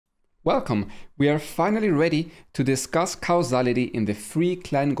Welcome! We are finally ready to discuss causality in the free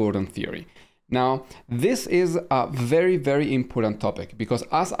Klein Gordon theory. Now, this is a very, very important topic because,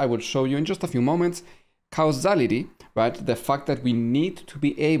 as I will show you in just a few moments, causality, right, the fact that we need to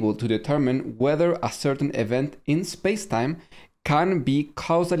be able to determine whether a certain event in space-time can be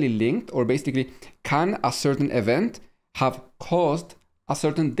causally linked, or basically, can a certain event have caused a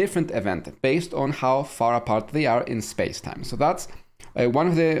certain different event based on how far apart they are in space-time. So that's one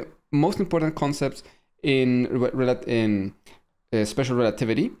of the most important concepts in special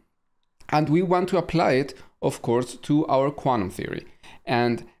relativity, and we want to apply it, of course, to our quantum theory.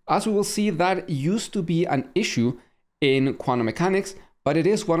 And as we will see, that used to be an issue in quantum mechanics, but it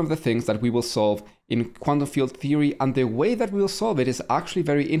is one of the things that we will solve in quantum field theory, and the way that we will solve it is actually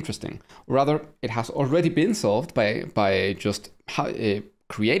very interesting. Rather, it has already been solved by just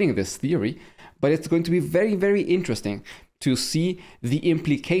creating this theory, but it's going to be very, very interesting to see the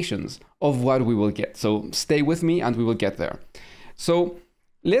implications of what we will get. So stay with me and we will get there. So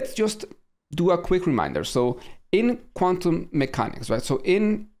let's just do a quick reminder. So in quantum mechanics, right? So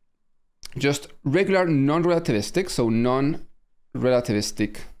in just regular non-relativistic, so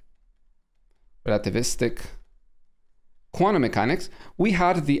non-relativistic quantum mechanics, we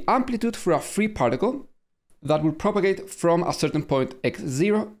had the amplitude for a free particle that will propagate from a certain point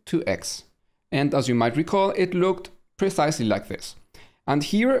x0 to x. And as you might recall, it looked precisely like this. And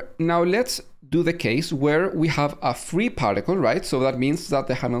here, now let's do the case where we have a free particle, right? So that means that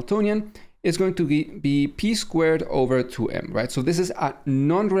the Hamiltonian is going to be p squared over 2m, right? So this is a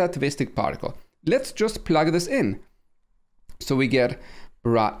non-relativistic particle. Let's just plug this in. So we get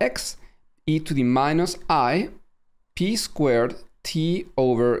bra x e to the minus I p squared t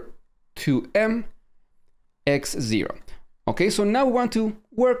over 2m x0. Okay, so now we want to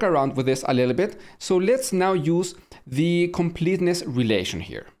work around with this a little bit. So let's now use the completeness relation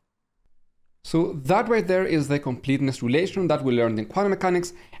here. So that right there is the completeness relation that we learned in quantum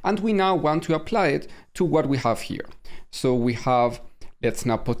mechanics, and we now want to apply it to what we have here. So we have, let's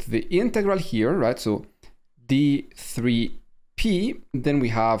now put the integral here, right? So d3p, then we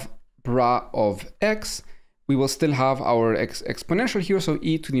have bra of x. We will still have our exponential here, so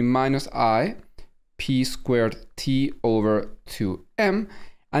e to the minus I p squared t over 2m,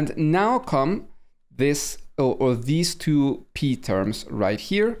 and now come this or these two p terms right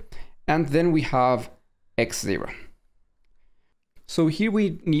here, and then we have x0. So here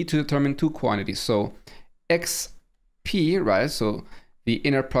we need to determine two quantities, so xp, right, so the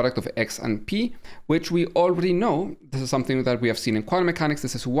inner product of x and p, which we already know. This is something that we have seen in quantum mechanics.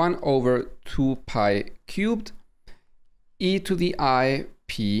 This is 1 over 2 pi cubed e to the I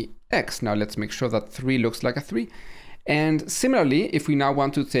p x. Now let's make sure that 3 looks like a 3. And similarly, if we now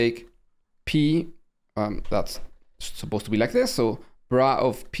want to take p, that's supposed to be like this, so bra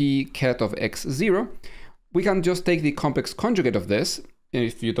of p ket of x0, we can just take the complex conjugate of this,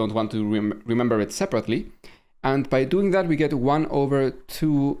 if you don't want to remember it separately. And by doing that, we get 1 over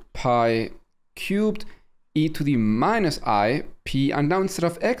 2 pi cubed e to the minus I p, and now instead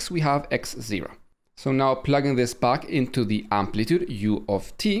of x, we have x0. So now plugging this back into the amplitude u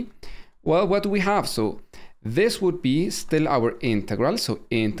of t, well, what do we have? So this would be still our integral. So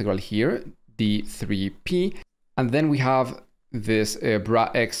integral here, d3p, and then we have this bra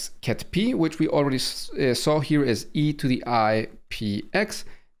x ket p, which we already saw here is e to the I px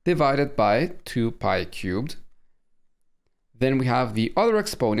divided by 2 pi cubed. Then we have the other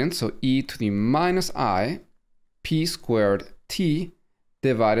exponent, so e to the minus I p squared t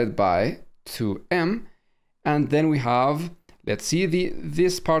divided by 2m, and then we have, let's see,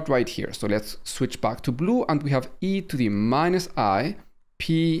 this part right here. So let's switch back to blue, and we have e to the minus I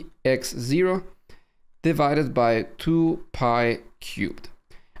p x0 divided by 2 pi cubed.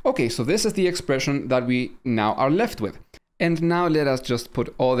 Okay, so this is the expression that we now are left with. And now let us just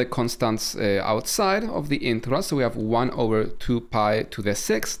put all the constants outside of the integral. So we have 1 over 2 pi to the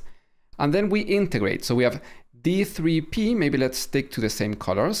 6th, and then we integrate. So we have d3p, maybe let's stick to the same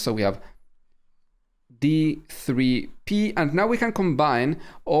colors. So we have d3p, and now we can combine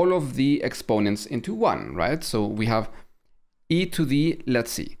all of the exponents into one, right? So we have e to the,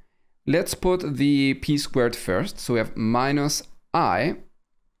 let's see, let's put the p squared first. So we have minus I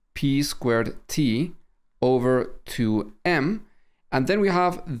p squared t over 2m, and then we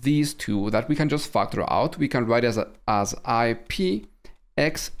have these two that we can just factor out. We can write as ip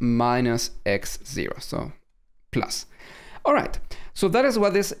x minus x0, so plus. All right, so that is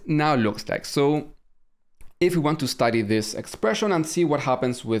what this now looks like. So if we want to study this expression and see what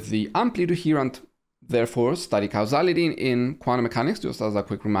happens with the amplitude here, and therefore study causality in quantum mechanics, just as a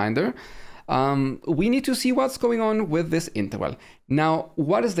quick reminder, we need to see what's going on with this integral. Now,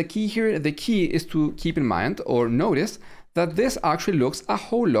 what is the key here? The key is to keep in mind or notice that this actually looks a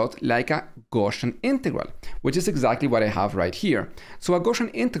whole lot like a Gaussian integral, which is exactly what I have right here. So a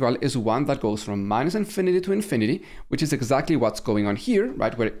Gaussian integral is one that goes from minus infinity to infinity, which is exactly what's going on here,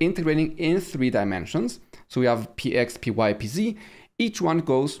 right? We're integrating in 3 dimensions. So we have px, py, pz. Each one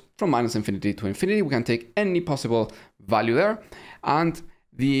goes from minus infinity to infinity. We can take any possible value there. And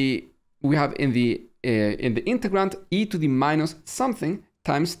we have in the integrand e to the minus something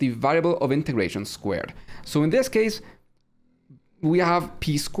times the variable of integration squared. So in this case, we have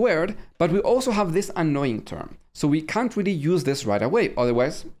p squared, but we also have this annoying term. So we can't really use this right away.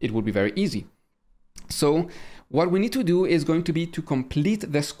 Otherwise, it would be very easy. So what we need to do is going to be to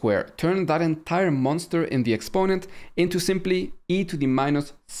complete the square, turn that entire monster in the exponent into simply e to the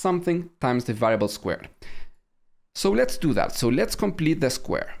minus something times the variable squared. So let's do that. So let's complete the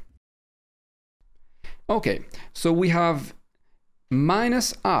square. Okay, so we have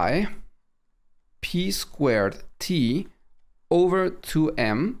minus I p squared t over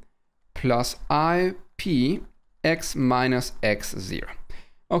 2m plus I p x minus x0.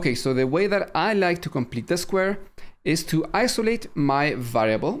 Okay, so the way that I like to complete the square is to isolate my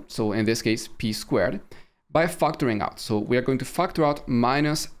variable, so in this case p squared, by factoring out. So we are going to factor out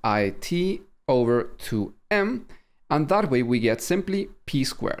minus it over 2m, and that way we get simply p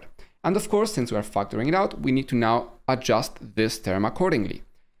squared. And of course, since we are factoring it out, we need to now adjust this term accordingly.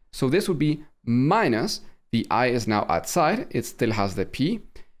 So this would be minus, the I is now outside, it still has the P,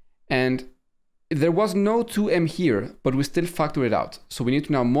 and there was no 2m here, but we still factor it out. So we need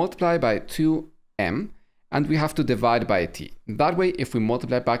to now multiply by 2m, and we have to divide by t. That way, if we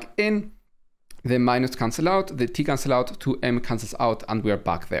multiply back in, the minus cancel out, the t cancel out, 2m cancels out, and we are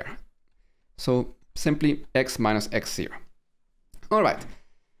back there. So simply x minus x0. All right,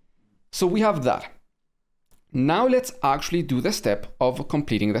 so we have that. Now let's actually do the step of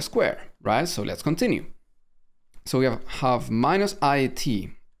completing the square, right? So let's continue. So we have minus it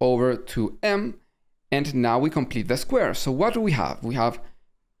over 2m, and now we complete the square. So what do we have? We have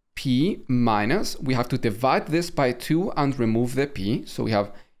p minus, we have to divide this by 2 and remove the p. So we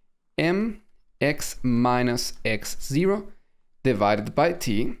have mx minus x0 divided by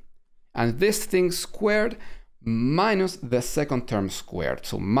t, and this thing squared minus the second term squared.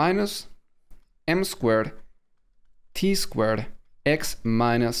 So minus m squared t squared x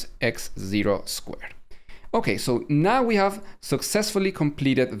minus x0 squared. Okay, so now we have successfully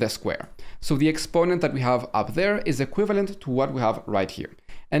completed the square. So the exponent that we have up there is equivalent to what we have right here.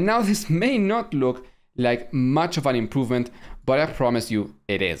 And now this may not look like much of an improvement, but I promise you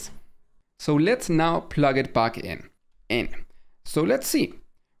it is. So let's now plug it back in. So let's see.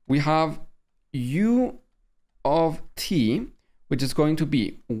 We have u of t, which is going to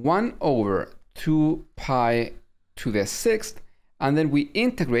be 1 over 2 pi to the 6th, and then we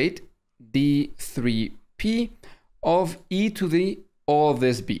integrate the 3p of e to the all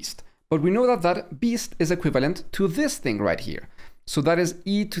this beast. But we know that that beast is equivalent to this thing right here. So that is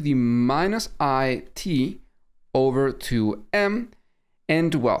e to the minus it over 2m,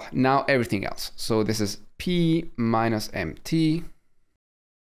 and well, now everything else. So this is p minus mt.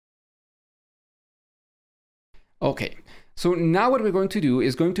 Okay, so now what we're going to do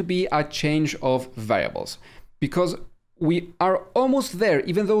is going to be a change of variables, because we are almost there.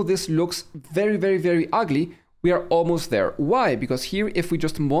 Even though this looks very, very, very ugly, we are almost there. Why? Because here, if we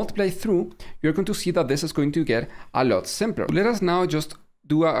just multiply through, you're going to see that this is going to get a lot simpler. Let us now just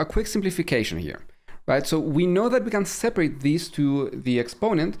do a quick simplification here, right? So we know that we can separate these to the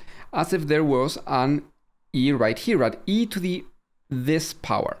exponent as if there was an e right here, right? E to the this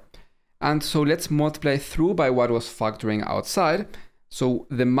power. And so let's multiply through by what was factoring outside. So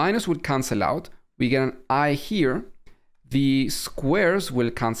the minus would cancel out. We get an I here. The squares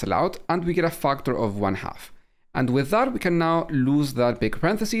will cancel out, and we get a factor of 1/2. And with that, we can now lose that big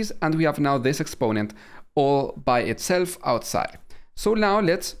parentheses, and we have now this exponent all by itself outside. So now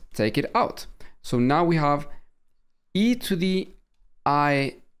let's take it out. So now we have e to the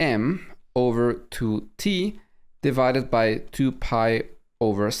im over 2t divided by 2 pi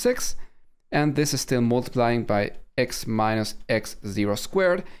over 6. And this is still multiplying by x minus x0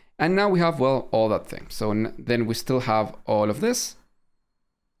 squared. And now we have, well, all that thing. So then we still have all of this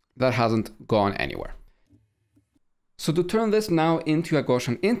that hasn't gone anywhere. So to turn this now into a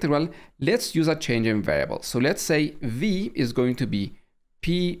Gaussian integral, let's use a change in variable. So let's say v is going to be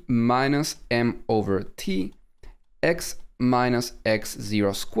p minus m over t x minus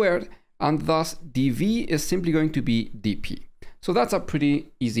x0 squared, and thus dv is simply going to be dp. So that's a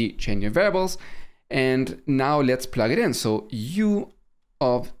pretty easy change in variables. And now let's plug it in. So u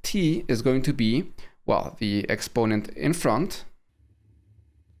of t is going to be, well, the exponent in front.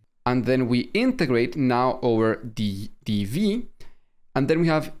 And then we integrate now over dv. And then we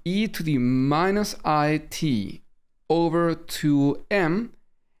have e to the minus it over 2m.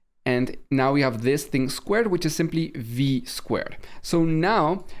 And now we have this thing squared, which is simply v squared. So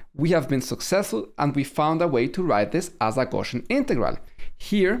now we have been successful and we found a way to write this as a Gaussian integral.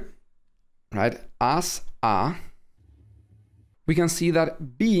 Here, right, as a, we can see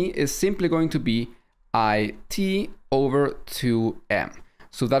that b is simply going to be it over 2m.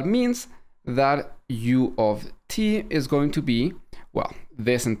 So that means that u of t is going to be, well,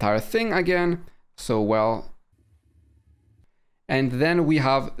 this entire thing again. So, well, and then we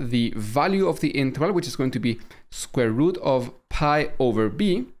have the value of the integral, which is going to be square root of pi over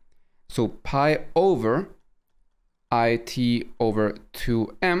b. So pi over it over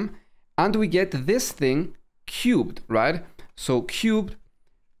 2m. And we get this thing cubed, right? So cubed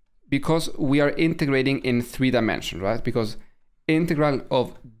because we are integrating in 3 dimensions, right? Because integral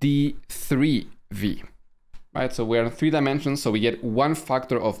of d3v, right? So we're in 3 dimensions, so we get 1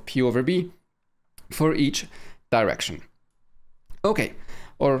 factor of p over b for each direction. Okay,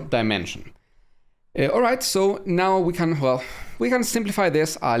 or dimension. All right, so now we can, well, we can simplify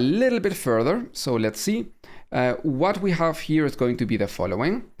this a little bit further. So let's see. What we have here is going to be the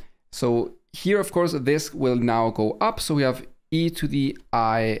following. So here, of course, this will now go up. So we have e to the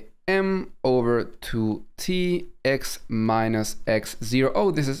im over 2t x minus x0.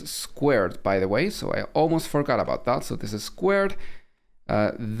 Oh, this is squared, by the way. So I almost forgot about that. So this is squared,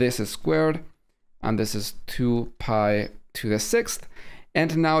 this is squared, and this is 2 pi to the 6th.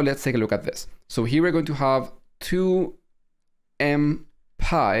 And now let's take a look at this. So here we're going to have 2m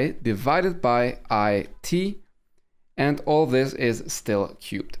pi divided by it, and all this is still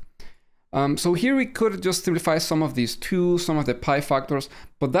cubed. So here we could just simplify some of these some of the pi factors,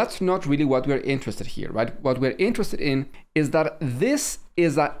 but that's not really what we're interested here, right? What we're interested in is that this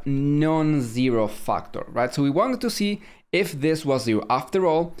is a non-zero factor, right? So we wanted to see if this was 0. After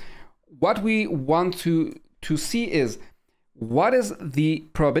all, what we want to see is what is the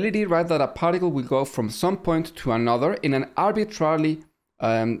probability, right, that a particle will go from some point to another in an arbitrarily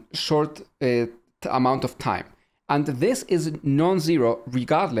short amount of time. And this is non-zero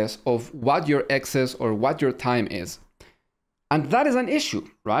regardless of what your x is or what your time is. And that is an issue,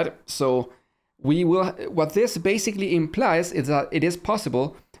 right? So what this basically implies is that it is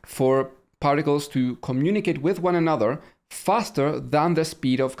possible for particles to communicate with one another faster than the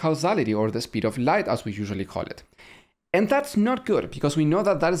speed of causality, or the speed of light as we usually call it. And that's not good, because we know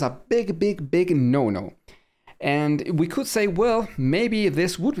that that is a big no-no. And we could say, well, maybe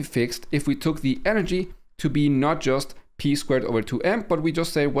this would be fixed if we took the energy to be not just p squared over 2m, but we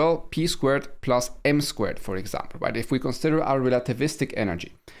just say, well, p squared plus m squared, for example, right? If we consider our relativistic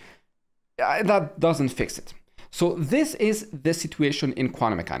energy. That doesn't fix it. So this is the situation in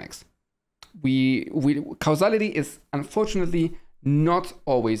quantum mechanics. Causality is unfortunately not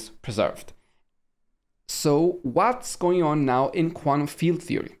always preserved. So what's going on now in quantum field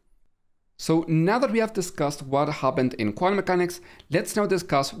theory? So now that we have discussed what happened in quantum mechanics, let's now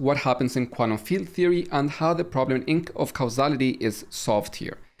discuss what happens in quantum field theory and how the problem of causality is solved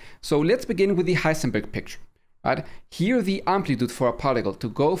here. So let's begin with the Heisenberg picture, right? Here the amplitude for a particle to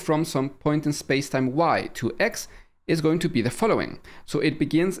go from some point in spacetime y to x is going to be the following. So it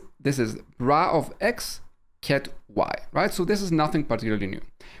begins, this is bra of x, ket y, right? So this is nothing particularly new.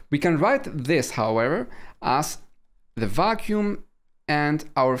 We can write this, however, as the vacuum and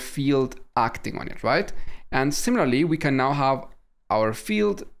our field acting on it, right? And similarly, we can now have our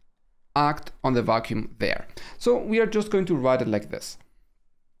field act on the vacuum there. So we are just going to write it like this.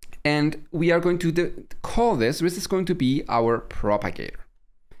 And we are going to call this is going to be our propagator.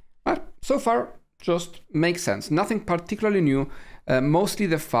 Right? So far, just makes sense. Nothing particularly new, mostly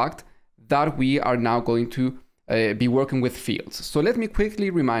the fact that we are now going to be working with fields. So let me quickly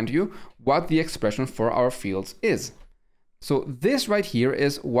remind you what the expression for our fields is. So this right here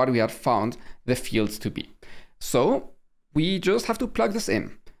is what we had found the fields to be. So we just have to plug this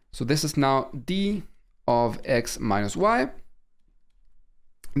in. So this is now d of x minus y.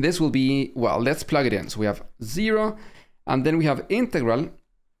 This will be, well, let's plug it in. So we have 0, and then we have integral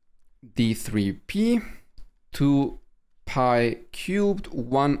d3p 2 pi cubed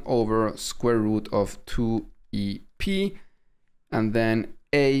 1 over square root of 2ep, and then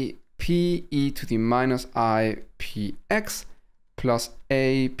a p e to the minus I px plus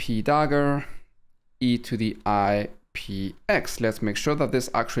a p dagger e to the I px. Let's make sure that this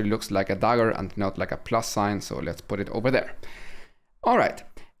actually looks like a dagger and not like a plus sign. So let's put it over there. All right.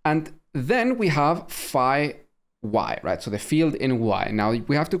 And then we have phi y, right? So the field in y. Now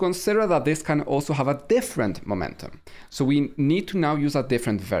we have to consider that this can also have a different momentum. So we need to now use a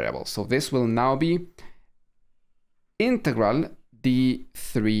different variable. So this will now be integral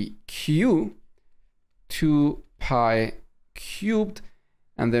d3q 2 pi cubed,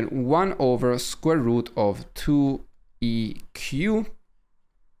 and then 1 over square root of 2eq.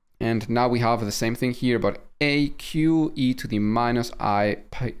 And now we have the same thing here, but aq e to the minus I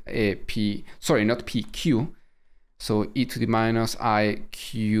p, sorry, not pq. So e to the minus I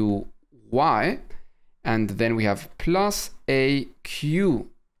q y. And then we have plus aq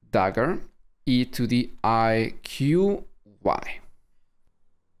dagger e to the I q y.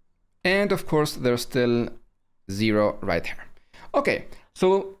 And of course, there's still 0 right here. Okay,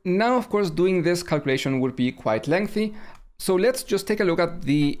 so now, of course, doing this calculation would be quite lengthy. So let's just take a look at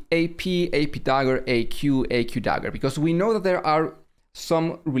the AP dagger, AQ dagger, because we know that there are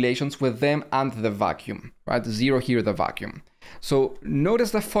some relations with them and the vacuum, right? 0 here, the vacuum. So notice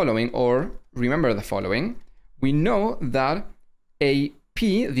the following, or remember the following. We know that AP,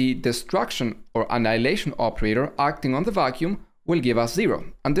 the destruction or annihilation operator acting on the vacuum, will give us 0.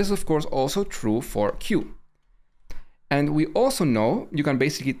 And this is, of course, also true for Q. And we also know, you can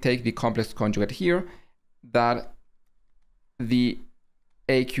basically take the complex conjugate here, that the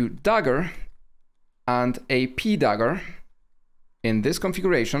AQ dagger and AP dagger in this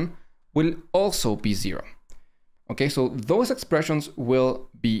configuration will also be 0. Okay, so those expressions will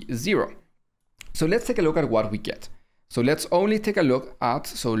be 0. So let's take a look at what we get. So let's only take a look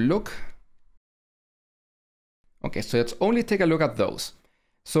at, okay, so let's only take a look at those.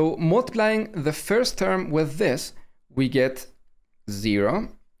 So multiplying the first term with this, we get 0,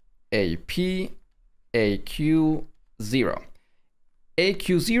 AP, AQ, 0.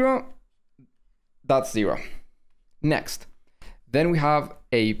 AQ 0, that's 0. Next, then we have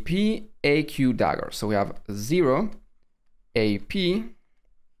AP, AQ dagger. So we have 0, AP,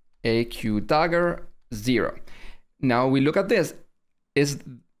 AQ dagger, 0. Now we look at this. Is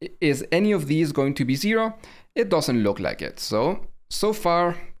any of these going to be 0? It doesn't look like it. So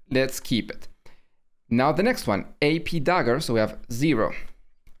far, let's keep it. Now the next one, AP dagger. So we have 0,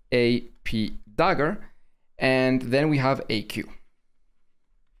 AP dagger, and then we have AQ.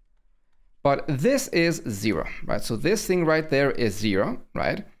 But this is 0, right? So this thing right there is 0,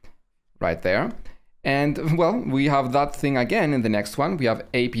 right? Right there. And well, we have that thing again in the next one. We have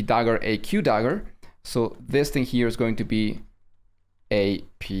AP dagger, AQ dagger. So this thing here is going to be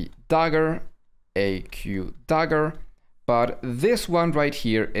AP dagger, AQ dagger. But this one right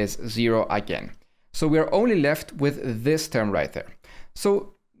here is 0 again. So we're only left with this term right there.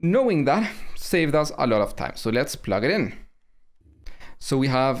 So knowing that saved us a lot of time. So let's plug it in. So we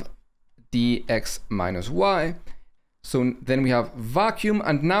have dx minus y. So then we have vacuum,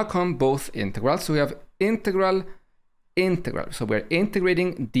 and now come both integrals. So we have integral. So we're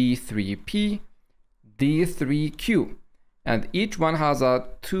integrating d3p, d3q, and each one has a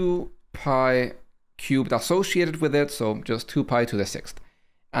 2 pi cubed associated with it, so just 2 pi to the 6th.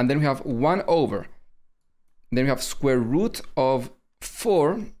 And then we have 1 over. Then we have square root of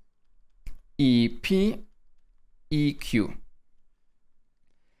 4 EP EQ.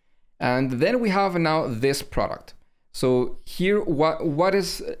 And then we have now this product. So here, what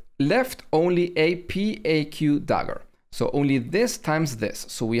is left? Only AP AQ dagger. So only this times this.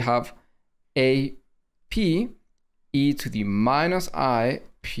 So we have AP e to the minus I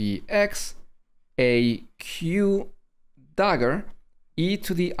px AQ dagger e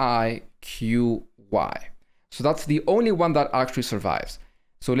to the I QY. So that's the only one that actually survives.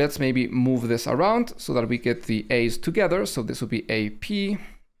 So let's maybe move this around so that we get the A's together. So this would be AP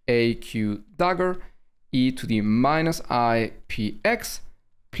AQ dagger e to the minus I px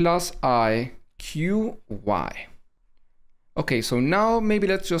plus I QY. Okay, so now maybe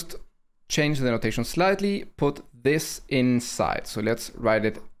let's just change the notation slightly, put this inside. So let's write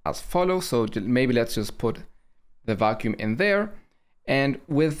it as follows. So maybe let's just put the vacuum in there. And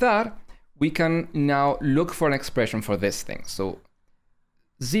with that, we can now look for an expression for this thing. So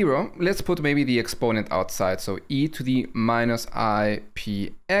 0, let's put maybe the exponent outside. So e to the minus I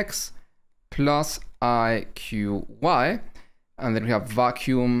px plus I QY. And then we have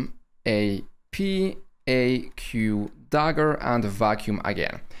vacuum AP AQ dagger and vacuum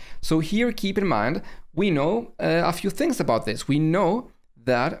again. So here, keep in mind, we know a few things about this. We know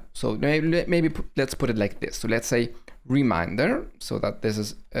that, so maybe let's put it like this. So let's say reminder, so that this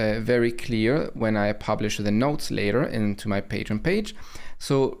is very clear when I publish the notes later into my Patreon page.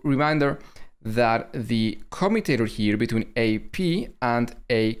 So reminder that the commutator here between AP and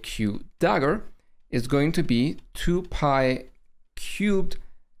AQ dagger is going to be 2 pi cubed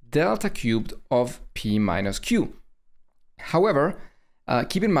delta cubed of P minus Q. However,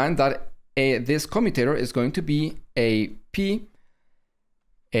 keep in mind that this commutator is going to be AP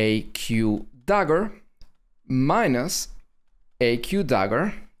AQ dagger minus AQ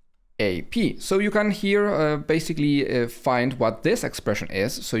dagger AP. So you can here basically find what this expression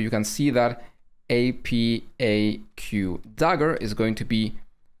is. So you can see that AP AQ dagger is going to be,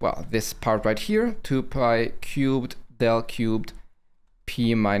 well, this part right here, 2 pi cubed del cubed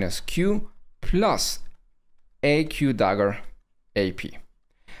P minus Q plus AQ dagger AP.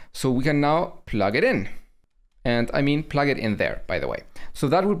 So we can now plug it in. And I mean plug it in there, by the way. So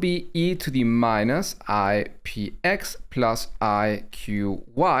that would be e to the minus IPX plus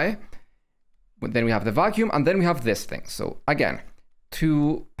IQY. Then we have the vacuum, and then we have this thing. So again,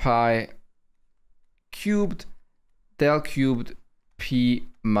 2 pi cubed del cubed P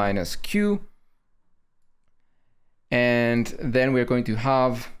minus Q. And then we're going to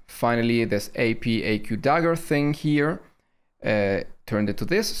have finally this AP AQ dagger thing here, turned into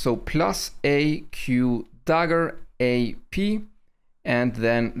this. So plus AQ dagger AP, and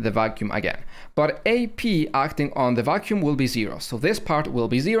then the vacuum again. But AP acting on the vacuum will be 0. So this part will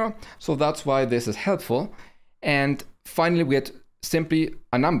be 0. So that's why this is helpful. And finally, we get simply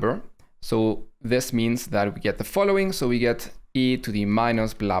a number. So this means that we get the following. So we get e to the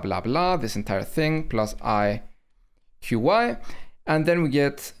minus blah, blah, blah, this entire thing, plus IQY. And then we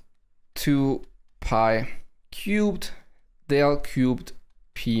get 2 pi cubed del cubed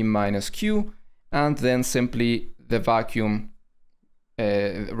P minus Q. And then simply the vacuum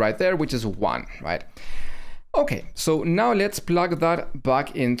right there, which is 1, right? Okay, so now let's plug that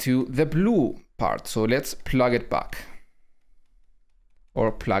back into the blue part. So let's plug it back,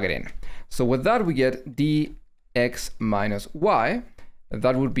 or plug it in. So with that, we get dx minus y.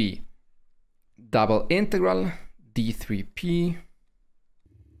 That would be double integral d3p.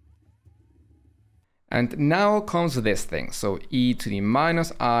 And now comes this thing. So e to the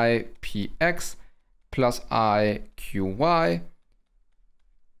minus IPX plus IQY,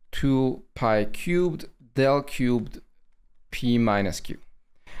 2 pi cubed del cubed P minus Q.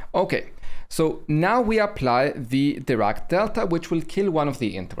 Okay, so now we apply the Dirac delta, which will kill one of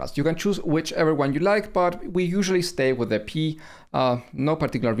the integrals. You can choose whichever one you like, but we usually stay with the P. No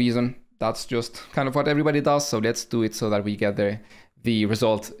particular reason. That's just kind of what everybody does. So let's do it so that we get the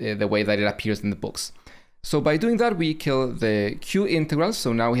result the way that it appears in the books. So by doing that, we kill the Q integrals.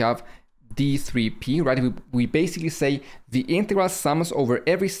 So now we have d3p, right? We basically say the integral sums over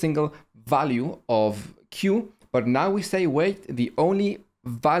every single value of Q, but now we say, wait, the only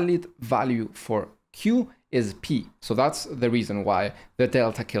valid value for Q is P. So that's the reason why the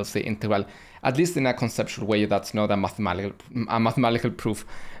delta kills the integral, at least in a conceptual way. That's not a mathematical proof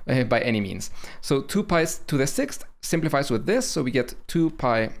by any means. So 2 pi to the 6th simplifies with this. So we get 2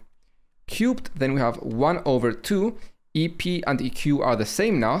 pi cubed, then we have 1 over 2. EP and EQ are the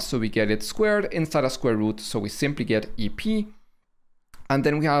same now, so we get it squared inside a square root, so we simply get EP. And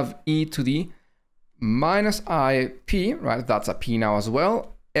then we have e to the minus IP, right? That's a P now as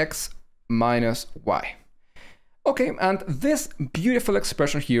well, x minus y. Okay, and this beautiful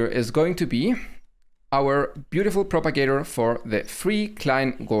expression here is going to be our beautiful propagator for the free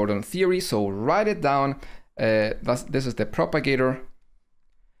Klein Gordon theory. So write it down. This is the propagator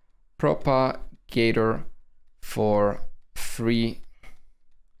for free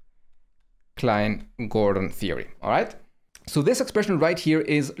Klein Gordon theory. All right. So this expression right here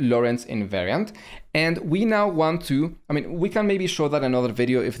is Lorentz invariant. And we now want to, I mean, we can maybe show that in another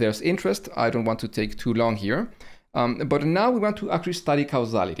video if there's interest. I don't want to take too long here. But now we want to actually study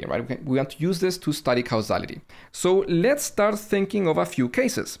causality, right? We want to use this to study causality. So let's start thinking of a few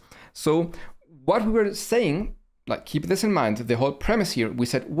cases. So what we were saying, like, keep this in mind, the whole premise here, we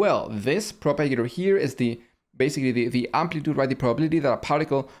said, well, this propagator here is basically the amplitude, right? The probability that a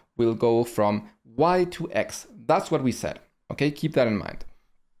particle will go from y to x. That's what we said. Okay, keep that in mind.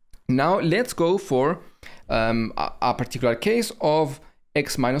 Now let's go for a particular case of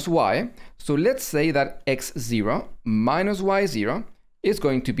x minus y. So let's say that x0 minus y0 is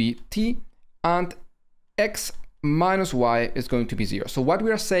going to be t, and x minus y is going to be 0. So what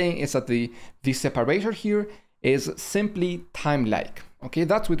we are saying is that the separator here is simply time-like. Okay,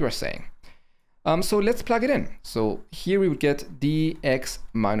 that's what we're saying. So let's plug it in. So here we would get dx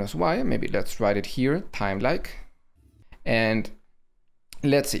minus y. Maybe let's write it here, time-like. And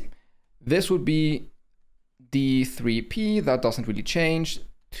let's see. This would be d3p. That doesn't really change.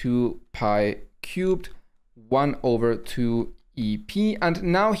 2 pi cubed 1 over 2 ep. And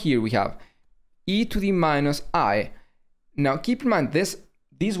now here we have e to the minus I. Now keep in mind these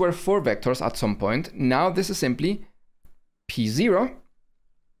were 4 vectors at some point. Now this is simply p0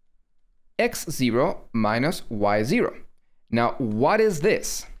 x0 minus y0. Now, what is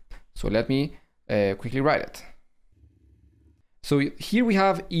this? So let me quickly write it. So here we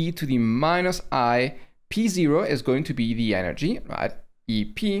have e to the minus I, p0 is going to be the energy, right?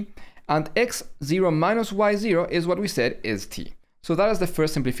 EP, and x0 minus y0 is what we said is t. So that is the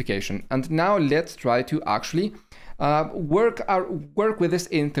first simplification. And now let's try to actually work with this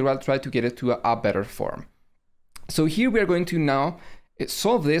integral, try to get it to a better form. So here we are going to now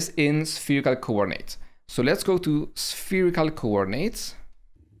solve this in spherical coordinates. So let's go to spherical coordinates.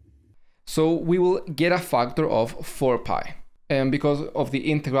 So we will get a factor of 4 pi. Because of the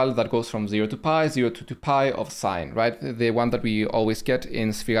integral that goes from 0 to pi, 0 to 2 pi of sine, right? The one that we always get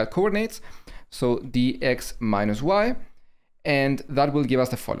in spherical coordinates. So dx minus y, and that will give us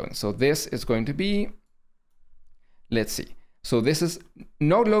the following. So this is going to be, let's see. So this is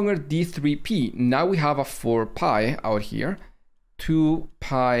no longer d3p. Now we have a 4 pi out here, 2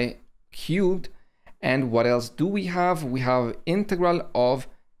 pi cubed. And what else do we have? We have integral of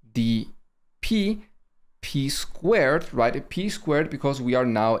dp, p squared, right? P squared, because we are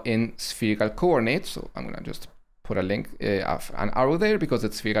now in spherical coordinates. So I'm gonna just put a link, an arrow there because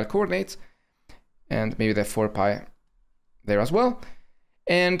it's spherical coordinates, and maybe the 4 pi there as well.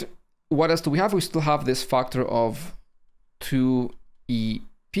 And what else do we have? We still have this factor of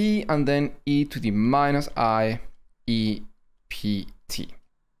 2ep and then e to the minus I ept.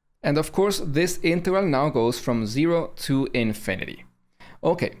 And of course, this integral now goes from 0 to infinity.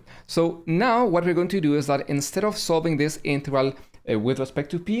 Okay, so now what we're going to do is that instead of solving this integral with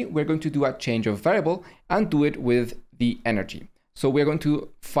respect to p, we're going to do a change of variable and do it with the energy. So we're going to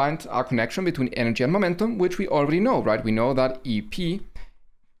find a connection between energy and momentum, which we already know, right? We know that EP,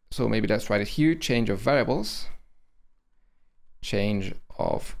 so maybe let's write it here, change of variables. Change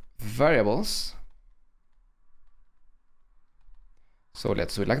of variables. So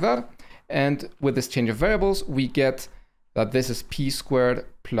let's do it like that. And with this change of variables, we get that this is p squared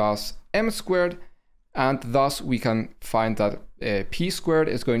plus m squared, and thus we can find that p squared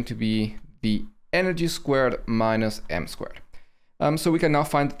is going to be the energy squared minus m squared. So we can now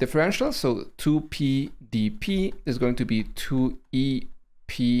find the differential. So 2p dp is going to be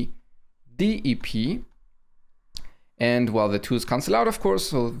 2ep dep. And well, the 2's cancel out, of course.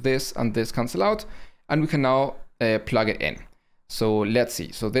 So this and this cancel out, and we can now plug it in. So let's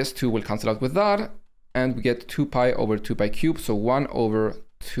see. So this 2 will cancel out with that, and we get 2 pi over 2 pi cubed. So 1 over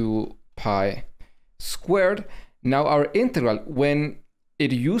 2 pi squared. Now our integral, when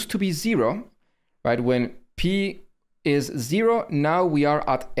it used to be 0, right? When p is 0, now we are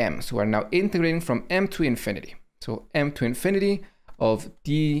at m. So we're now integrating from m to infinity. So m to infinity of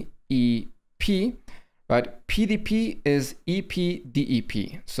dep, right? pdp is ep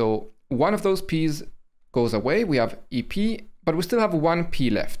dep. So one of those p's goes away. We have ep, but we still have one p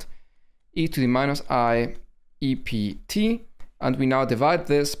left. E to the minus I ept, and we now divide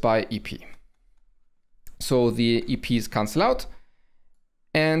this by ep. So the eps cancel out,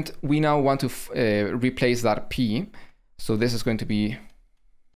 and we now want to replace that p. So this is going to be,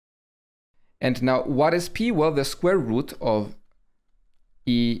 and now what is p? Well, the square root of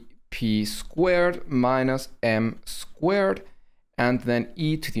ep squared minus m squared, and then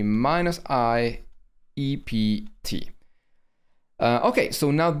e to the minus I ept. Okay,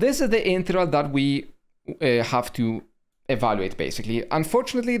 so now this is the integral that we have to evaluate, basically.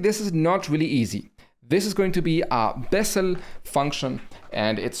 Unfortunately, this is not really easy. This is going to be a Bessel function,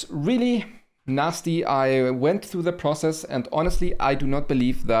 and it's really nasty. I went through the process, and honestly, I do not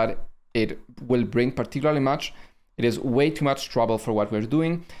believe that it will bring particularly much. It is way too much trouble for what we're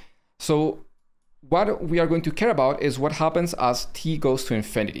doing. So what we are going to care about is what happens as t goes to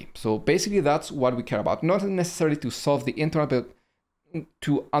infinity. So basically, that's what we care about. Not necessarily to solve the integral, but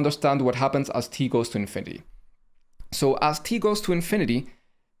to understand what happens as t goes to infinity. So as t goes to infinity,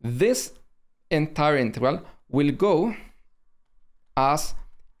 this entire integral will go as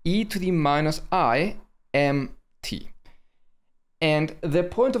e to the minus I mt. And the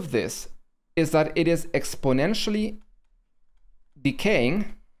point of this is that it is exponentially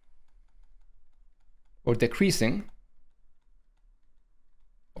decaying or decreasing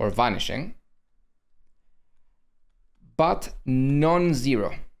or vanishing, but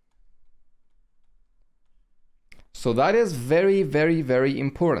non-zero. So that is very, very, very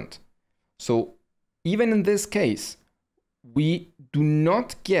important. So even in this case, we do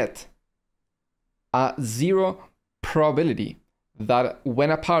not get a 0 probability that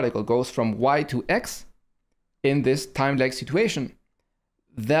when a particle goes from y to x in this time-like situation,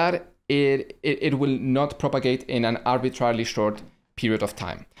 that it will not propagate in an arbitrarily short period of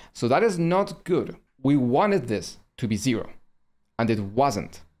time. So that is not good. We wanted this to be 0, and it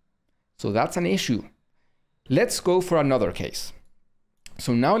wasn't. So that's an issue. Let's go for another case.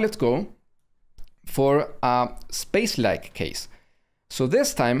 So now let's go for a spacelike case. So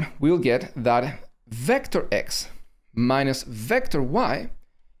this time we'll get that vector x minus vector y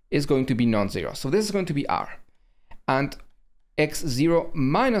is going to be non-zero. So this is going to be r. And x0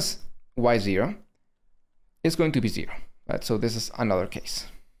 minus y0 is going to be 0. Right? So this is another case.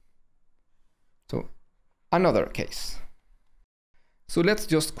 So another case. So let's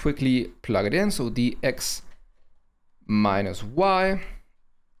just quickly plug it in. So dx minus y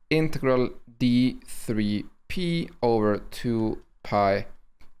integral d3p over 2 pi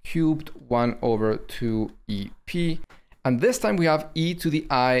cubed 1 over 2 EP. And this time we have e to the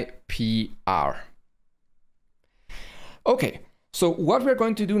I p r. Okay, so what we're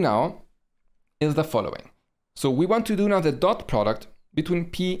going to do now is the following. So we want to do now the dot product between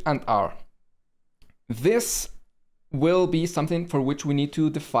p and r. This will be something for which we need to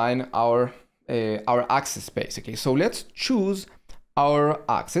define our axis, basically. So let's choose our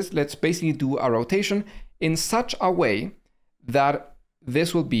axis. Let's basically do a rotation in such a way that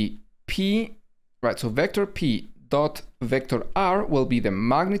this will be p, right? So vector p dot vector r will be the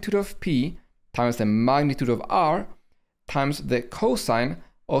magnitude of p times the magnitude of r times the cosine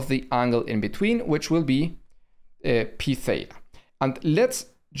of the angle in between, which will be p theta. And let's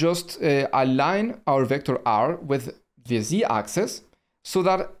just align our vector r with the z-axis so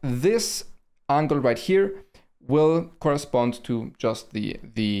that this angle right here will correspond to just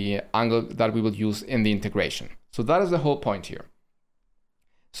the angle that we will use in the integration. So that is the whole point here.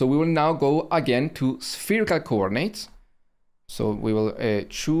 So we will now go again to spherical coordinates. So we will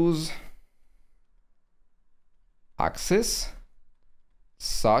choose axis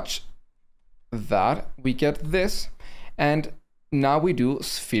such that we get this. And now we do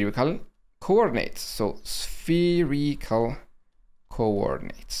spherical coordinates. So spherical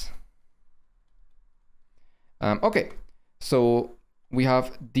coordinates. Okay, so we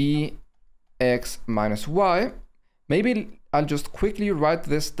have dx minus y. Maybe I'll just quickly write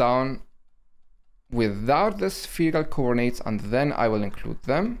this down without the spherical coordinates and then I will include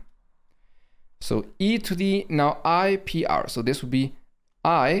them. So e to the now I p r. So this would be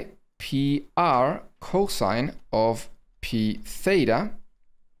I p r cosine of p theta.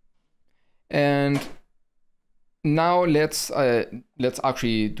 And now let's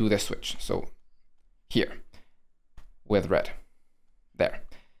actually do the switch. So here with red there.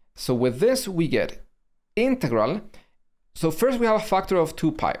 So with this we get integral. So first we have a factor of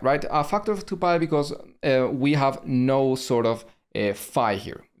 2 pi, right? A factor of 2 pi because we have no sort of phi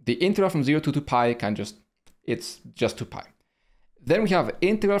here. The integral from 0 to 2 pi can just, it's just 2 pi. Then we have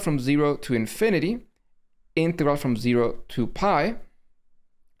integral from 0 to infinity, integral from 0 to pi,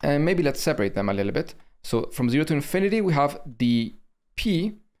 and maybe let's separate them a little bit. So from 0 to infinity we have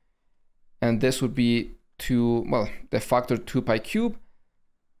dp, and this would be the factor 2 pi cube.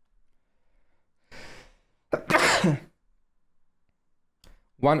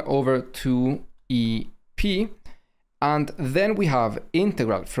 1 over 2 EP, and then we have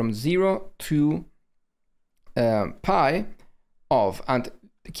integral from 0 to pi of, and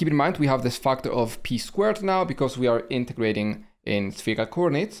keep in mind we have this factor of p squared now because we are integrating in spherical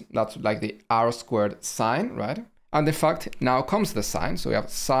coordinates. That's like the r squared sine, right? And in fact now comes the sine, so we have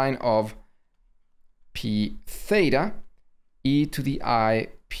sine of p theta e to the I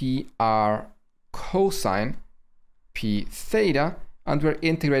p r cosine p theta, and we're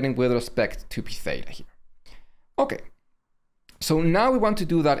integrating with respect to p theta here. Okay, so now we want to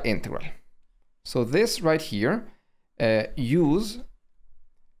do that integral. So this right here,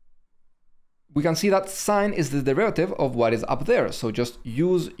 we can see that sine is the derivative of what is up there. So just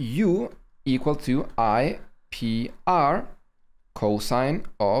use u equal to I p r cosine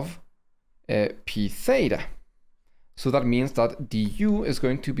of p theta. So that means that du is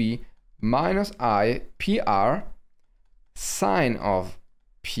going to be minus I p r sine of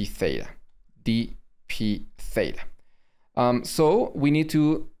p theta, dp theta. So we need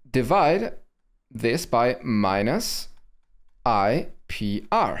to divide this by minus I p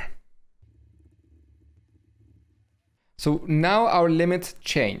r. So now our limits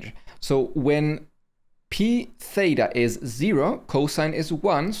change. So when p theta is 0, cosine is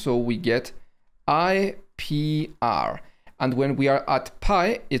 1, so we get I p r. And when we are at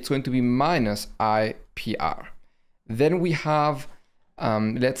pi, it's going to be minus I p r. Then we have,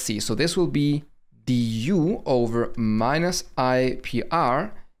 let's see, so this will be du over minus I p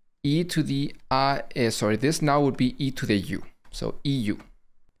r e to the this now would be e to the u, so eu.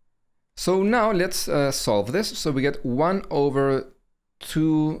 So now let's solve this. So we get 1 over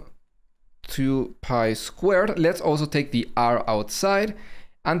 2 pi squared. Let's also take the r outside.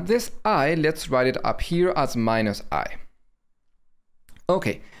 And this I, let's write it up here as minus I.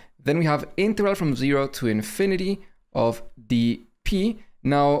 Okay, then we have integral from 0 to infinity of dp.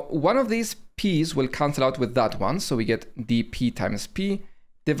 Now, one of these p's will cancel out with that one, so we get dp times p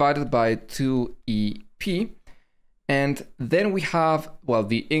divided by 2ep. And then we have, well,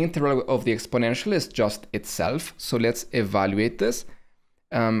 the integral of the exponential is just itself, so let's evaluate this.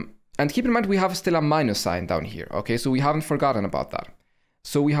 And keep in mind, we have still a minus sign down here, okay? So we haven't forgotten about that.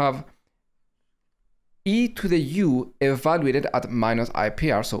 So we have e to the u evaluated at minus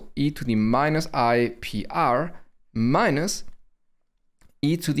IPR, so e to the minus IPR minus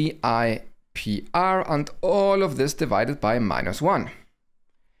e to the IPR, and all of this divided by minus 1.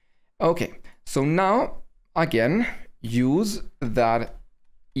 Okay, so now, again, use that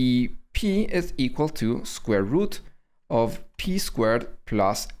EP is equal to square root of p squared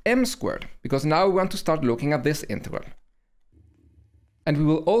plus m squared, because now we want to start looking at this integral. And we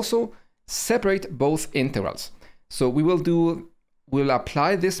will also separate both integrals. So we'll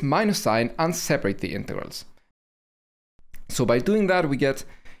apply this minus sign and separate the integrals. So by doing that, we get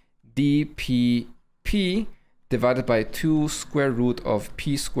dpp divided by 2 square root of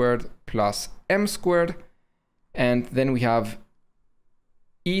p squared plus m squared. And then we have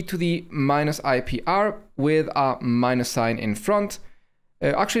e to the minus IPR with a minus sign in front.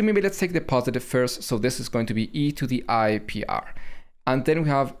 Actually, maybe let's take the positive first. So this is going to be e to the IPR. And then we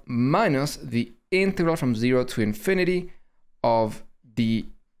have minus the integral from 0 to infinity of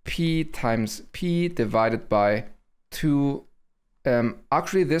dp times p divided by 2.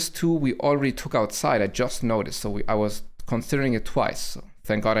 Actually, this 2 we already took outside. I just noticed. So I was considering it twice. So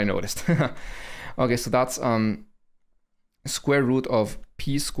thank God I noticed. Okay, so that's square root of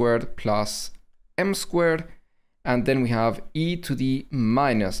p squared plus m squared. And then we have e to the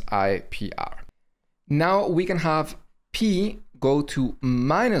minus IPR. Now we can have p go to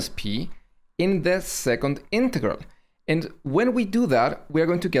minus p in the second integral. And when we do that, we are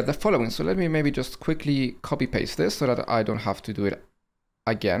going to get the following. So let me maybe just quickly copy paste this so that I don't have to do it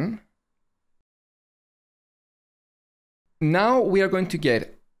again. Now we are going to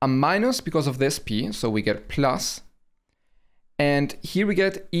get a minus because of this p, so we get plus. And here we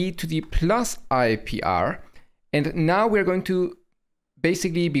get e to the plus IPR. And now we're going to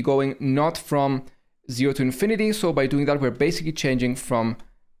basically be going not from 0 to infinity. So by doing that, we're basically changing from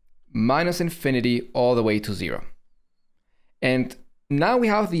minus infinity all the way to 0. And now we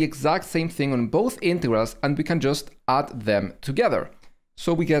have the exact same thing on both integrals, and we can just add them together.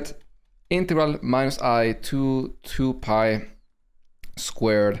 So we get integral minus I to 2 pi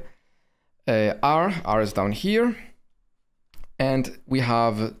squared r is down here. And we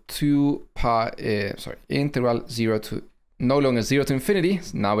have 2 pi, integral 0 to, no longer 0 to infinity.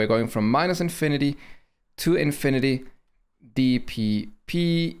 So now we're going from minus infinity to infinity, dpp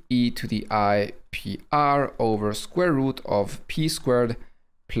e to the IPR over square root of p squared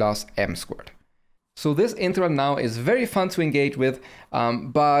plus m squared. So this integral now is very fun to engage with,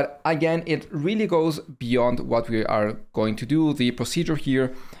 but again, it really goes beyond what we are going to do. The procedure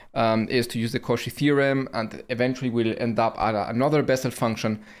here is to use the Cauchy theorem, and eventually we'll end up at another Bessel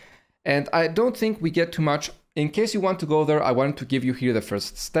function. And I don't think we get too much. In case you want to go there, I wanted to give you here the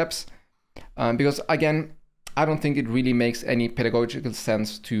first steps, because again, I don't think it really makes any pedagogical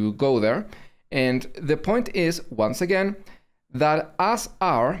sense to go there. And the point is, once again, that as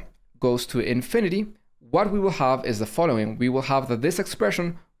r goes to infinity, what we will have is the following. We will have that this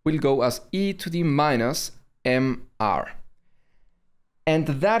expression will go as e to the minus mr. And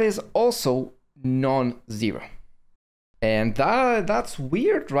that is also non-zero. And that's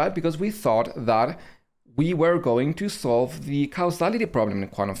weird, right? Because we thought that we were going to solve the causality problem in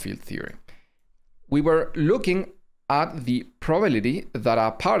quantum field theory. We were looking at the probability that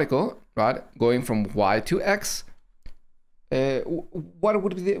a particle, right, going from y to x, what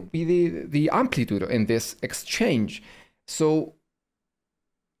would be the amplitude in this exchange? So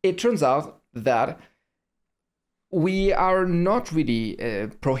it turns out that we are not really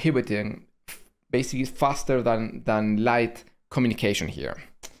prohibiting basically faster than light communication here.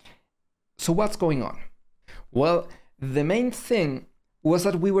 So what's going on? Well, the main thing was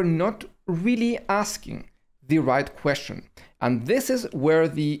that we were not really asking the right question. And this is where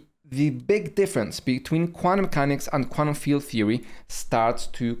the big difference between quantum mechanics and quantum field theory starts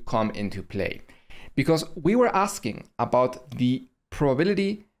to come into play. Because we were asking about the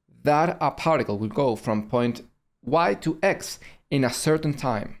probability that a particle will go from point y to x in a certain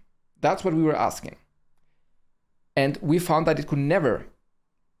time. That's what we were asking. And we found that it could never,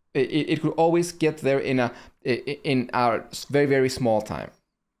 it could always get there in a very, very small time.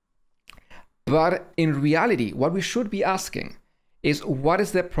 But in reality, what we should be asking is what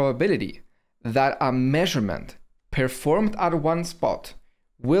is the probability that a measurement performed at one spot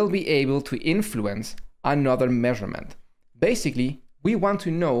will be able to influence another measurement. Basically, we want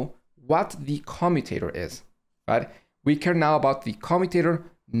to know what the commutator is, right? We care now about the commutator,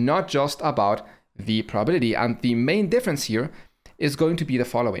 not just about the probability. And the main difference here is going to be the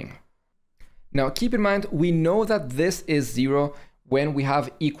following. Now, keep in mind, we know that this is 0 when we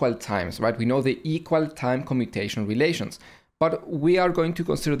have equal times, right? We know the equal time commutation relations, but we are going to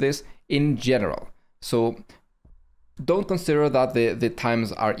consider this in general. So don't consider that the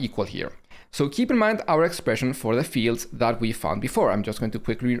times are equal here. So keep in mind our expression for the fields that we found before. I'm just going to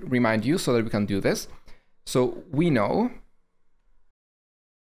quickly remind you so that we can do this. So we know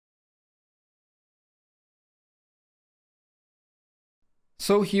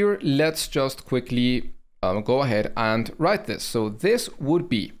so here, let's just quickly go ahead and write this. So this would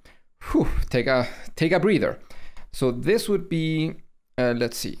be, take a breather. So this would be,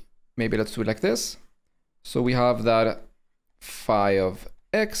 let's see, maybe let's do it like this. So we have that phi of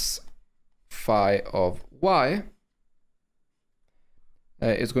x, phi of y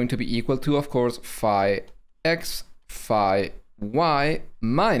is going to be equal to, of course, phi x, phi y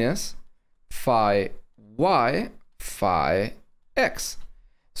minus phi y, phi x.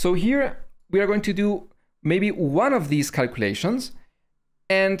 So here we are going to do maybe one of these calculations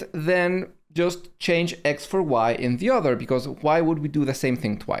and then just change x for y in the other, because why would we do the same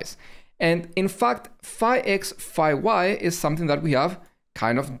thing twice? And in fact, phi x, phi y is something that we have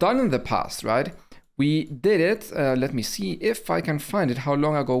kind of done in the past, right? We did it, let me see if I can find it. How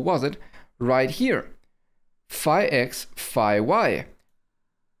long ago was it? Right here. Phi x, phi y.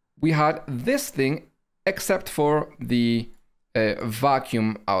 We had this thing except for the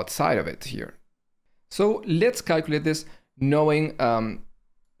vacuum outside of it here. So let's calculate this knowing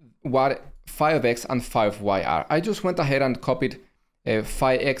what phi of x and phi of y are. I just went ahead and copied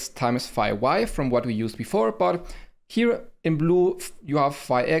phi x times phi y from what we used before, but here in blue you have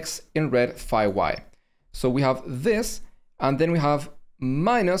phi x, in red phi y. So we have this, and then we have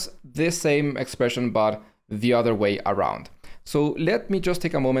minus this same expression but the other way around. So let me just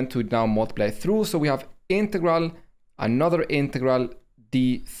take a moment to now multiply through. So we have integral, another integral,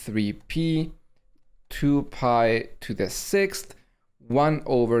 d3p 2 pi to the 6th 1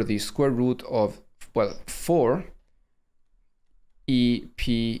 over the square root of, well, 4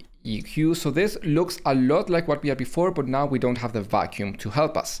 EP EQ. So this looks a lot like what we had before, but now we don't have the vacuum to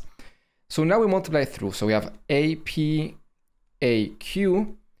help us. So now we multiply through. So we have AP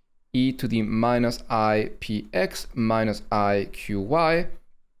AQ e to the minus IPX minus IQY.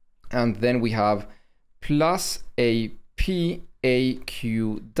 And then we have plus AP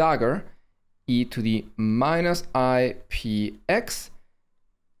AQ dagger e to the minus IPX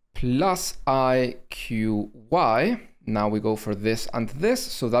plus IQY. Now we go for this and this,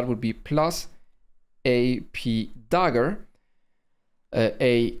 so that would be plus AP dagger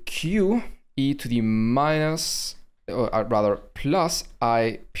AQ e to the minus, or rather plus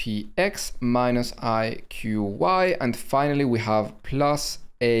IPX minus IQY, and finally we have plus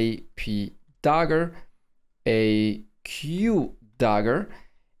AP dagger AQ dagger,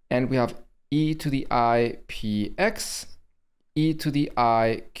 and we have e to the IPX e to the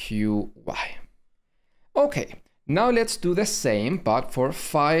IQY. Okay. Now let's do the same, but for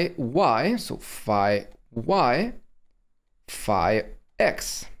phi y. So phi y, phi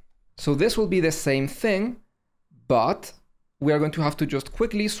x. So this will be the same thing, but we are going to have to just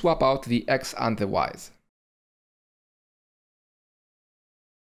quickly swap out the x and the y's.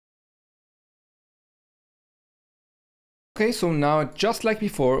 Okay, so now just like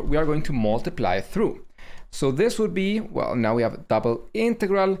before, we are going to multiply through. So this would be, well, now we have double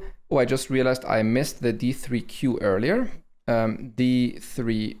integral. Oh, I just realized I missed the d3q earlier.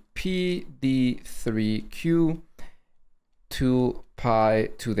 d3p, d3q, 2 pi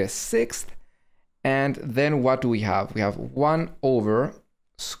to the 6th. And then what do we have? We have 1 over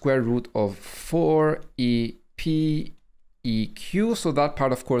square root of 4 EP EQ. So that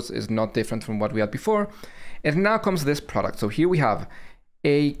part, of course, is not different from what we had before. And now comes this product. So here we have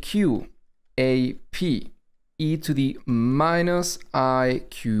AQ, AP, e to the minus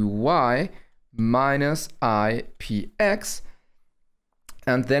IQY minus IPX.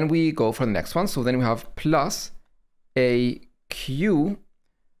 And then we go for the next one. So then we have plus AQ.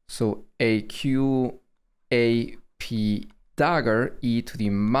 So AQ, AP dagger e to the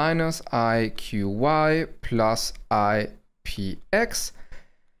minus IQY plus IPX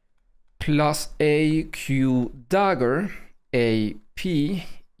plus AQ dagger AP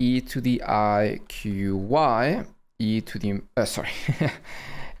e to the IQY e to the,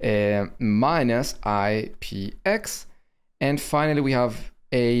 minus IPX. And finally, we have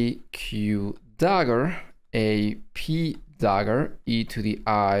a q dagger, a p dagger, e to the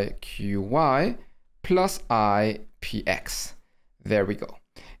I qy plus I px. There we go.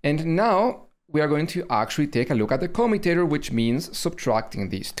 And now we are going to actually take a look at the commutator, which means subtracting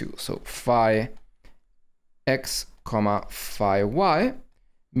these two. So phi x comma phi y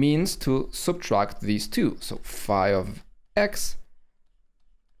means to subtract these two. So phi of x,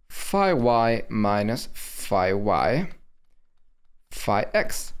 phi y minus phi y, phi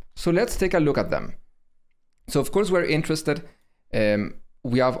x. So let's take a look at them. So of course we're interested,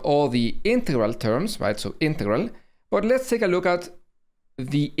 we have all the integral terms, right? So integral, but let's take a look at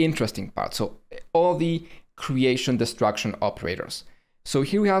the interesting part. So all the creation destruction operators. So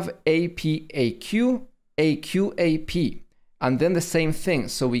here we have AP, AQ, AQ, AP, and then the same thing.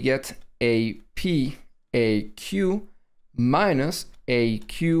 So we get AP, AQ minus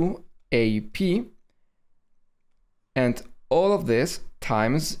AQ, AP, and all of this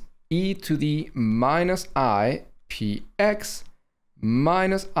times e to the minus I px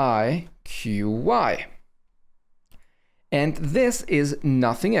minus I qy. And this is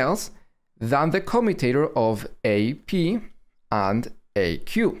nothing else than the commutator of AP and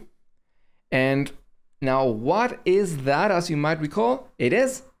AQ. And now what is that, as you might recall? It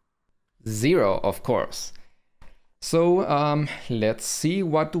is 0, of course. So let's see,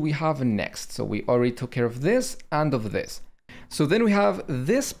 what do we have next? So we already took care of this and of this. So then we have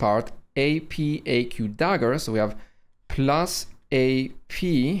this part, AP, AQ dagger. So we have plus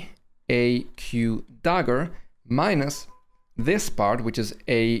AP, AQ dagger minus this part, which is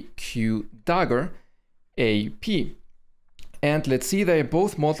AQ dagger, AP. And let's see, they're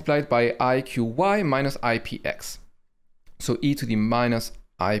both multiplied by IQy minus IPX. So e to the minus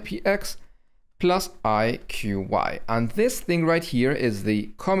IPX plus IQy. And this thing right here is the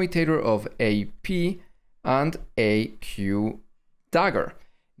commutator of AP and AQ dagger.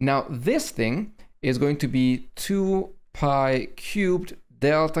 Now this thing is going to be 2 pi cubed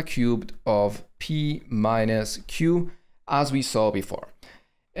delta cubed of P minus Q, as we saw before.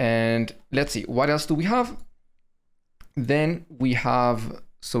 And let's see, what else do we have? Then we have,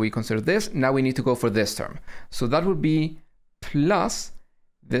 so we consider this, now we need to go for this term. So that would be plus,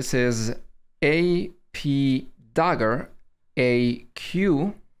 this is AP dagger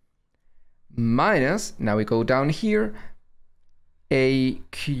AQ minus, now we go down here,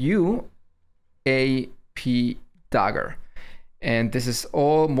 AQ AP dagger. And this is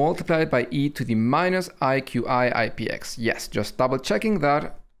all multiplied by e to the minus IQi IPX. Yes, just double checking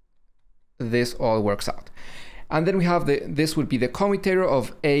that this all works out. And then we have this would be the commutator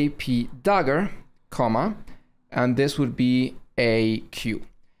of AP dagger, comma, and this would be AQ.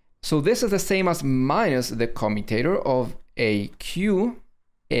 So this is the same as minus the commutator of AQ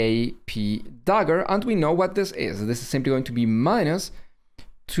AP dagger, and we know what this is. This is simply going to be minus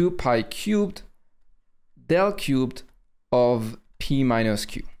 2 pi cubed del cubed of P minus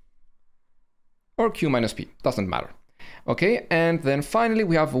Q, or Q minus P, doesn't matter. Okay, and then finally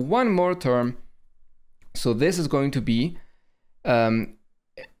we have one more term. So this is going to be AP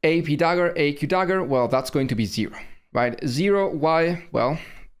dagger, AQ dagger. Well, that's going to be 0, right? 0, why? Well,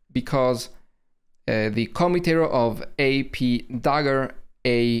 because the commutator of AP dagger,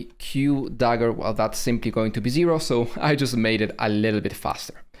 AQ dagger, well, that's simply going to be 0. So I just made it a little bit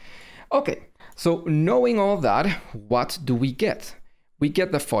faster. Okay, so knowing all that, what do we get? We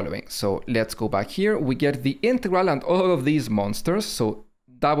get the following. So let's go back here. We get the integral and all of these monsters. So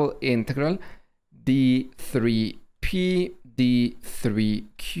double integral d3p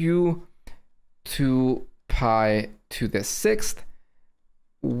d3q 2 pi to the 6th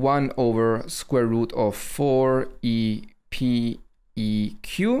 1 over square root of 4 e p e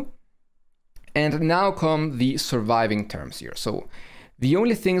q. And now come the surviving terms here. So the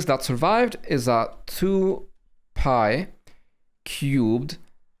only things that survived is a 2 pi cubed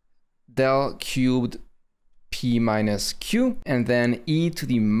del cubed p minus q, and then e to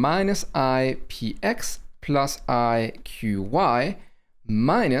the minus I px plus I qy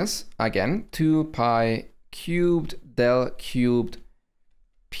minus, again, 2 pi cubed del cubed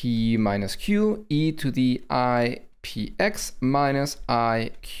p minus q e to the I px minus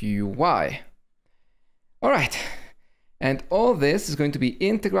I qy. All right. And all this is going to be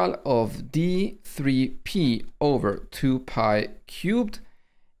integral of d3p over 2 pi cubed.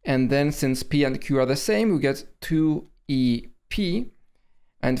 And then since p and q are the same, we get 2ep.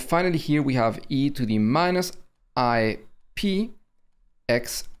 And finally here we have e to the minus ip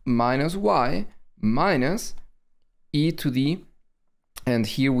x minus y minus e to the, and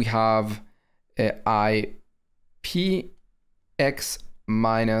here we have ip x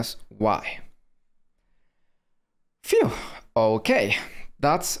minus y. Phew, okay,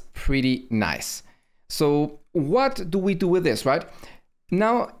 that's pretty nice. So what do we do with this, right?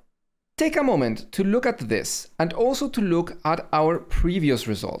 Now, take a moment to look at this and also to look at our previous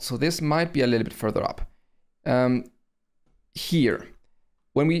results. So this might be a little bit further up. Here,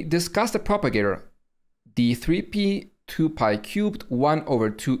 when we discussed the propagator, the 3p 2 pi cubed 1 over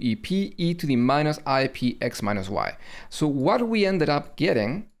 2 ep e to the minus ip x minus y. So what we ended up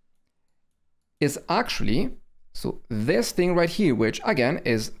getting is actually, so this thing right here, which again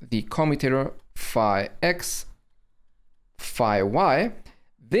is the commutator phi x, phi y,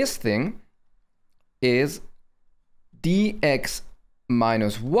 this thing is dx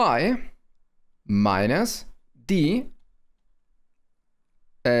minus y minus d,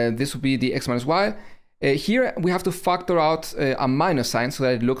 this would be dx minus y. Here we have to factor out a minus sign so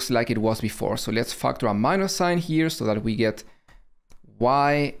that it looks like it was before. So let's factor a minus sign here so that we get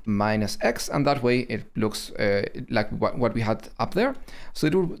y minus x, and that way it looks like what we had up there. So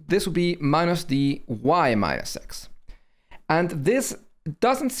this would be minus the y minus x. And this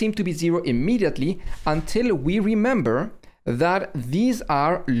doesn't seem to be 0 immediately until we remember that these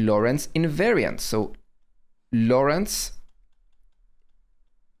are Lorentz invariant. So Lorentz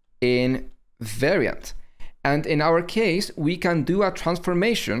invariant. And in our case, we can do a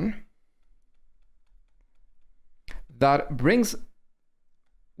transformation that brings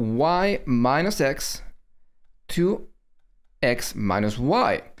y minus x to x minus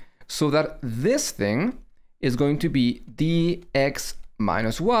y, so that this thing is going to be dx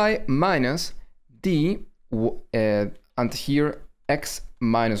minus y minus d, and here x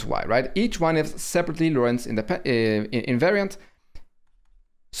minus y, right? Each one is separately Lorentz invariant,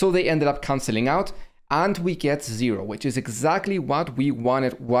 so they ended up canceling out, and we get 0, which is exactly what we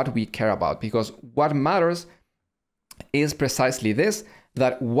wanted, what we care about, because what matters is precisely this,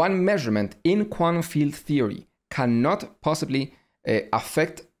 that one measurement in quantum field theory cannot possibly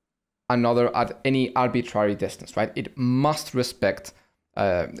affect another at any arbitrary distance, right? It must respect,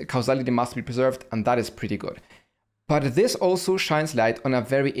 causality must be preserved, and that is pretty good. But this also shines light on a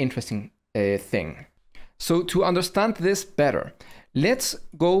very interesting thing. So to understand this better, let's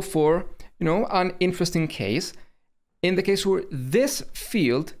go for, an interesting case. In the case where this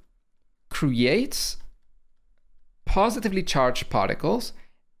field creates positively charged particles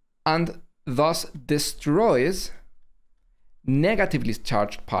and thus destroys negatively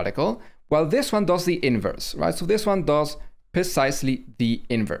charged particle, while this one does the inverse, right? So this one does precisely the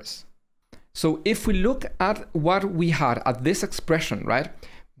inverse. So if we look at what we had at this expression, right?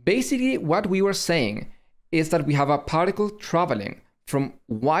 Basically what we were saying is that we have a particle traveling from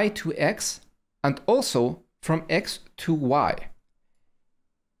y to x and also from x to y.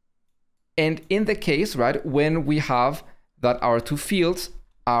 And in the case, right, when we have that our two fields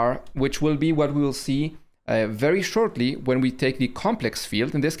are, which will be what we will see very shortly when we take the complex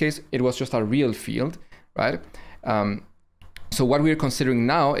field. In this case, it was just a real field, right? So what we're considering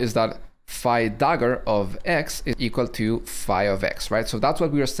now is that phi dagger of x is equal to phi of x, right? So that's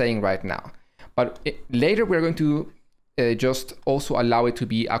what we are saying right now. But later we're going to just also allow it to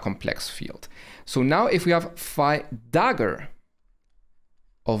be a complex field. So now if we have phi dagger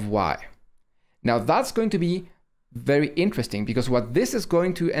of y, now that's going to be very interesting, because what this is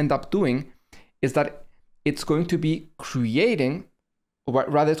going to end up doing is that it's going to be creating, or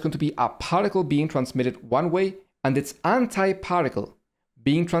rather it's going to be a particle being transmitted one way and its anti-particle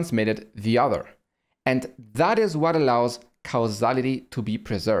being transmitted the other. And that is what allows causality to be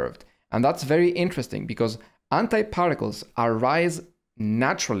preserved. And that's very interesting because antiparticles arise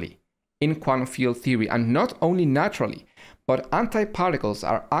naturally in quantum field theory, and not only naturally, but antiparticles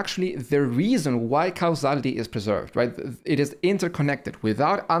are actually the reason why causality is preserved, right? It is interconnected.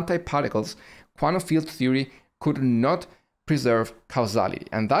 Without antiparticles, quantum field theory could not preserve causality.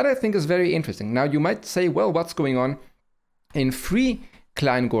 And that I think is very interesting. Now you might say, well, what's going on in free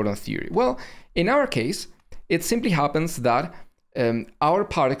Klein Gordon theory? Well, in our case, it simply happens that our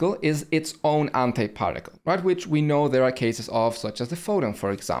particle is its own antiparticle, right? Which we know there are cases of, such as the photon,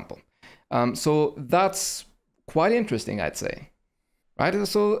 for example. So that's quite interesting, I'd say, right?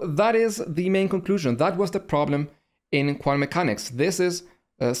 So that is the main conclusion. That was the problem in quantum mechanics. This is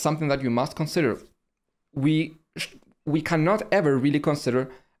something that you must consider. We cannot ever really consider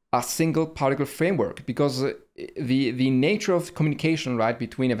a single particle framework, because the nature of communication, right,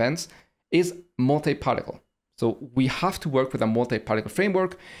 between events is multi-particle. So we have to work with a multi-particle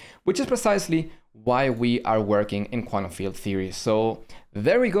framework, which is precisely why we are working in quantum field theory. So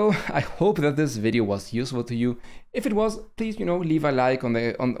there we go. I hope that this video was useful to you. If it was, please, leave a like on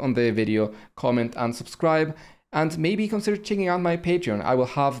the video, comment and subscribe. And maybe consider checking out my Patreon. I will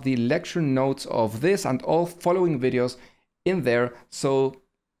have the lecture notes of this and all following videos in there. So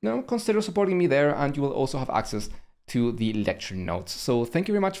consider supporting me there, and you will also have access to the lecture notes. So thank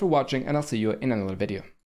you very much for watching, and I'll see you in another video.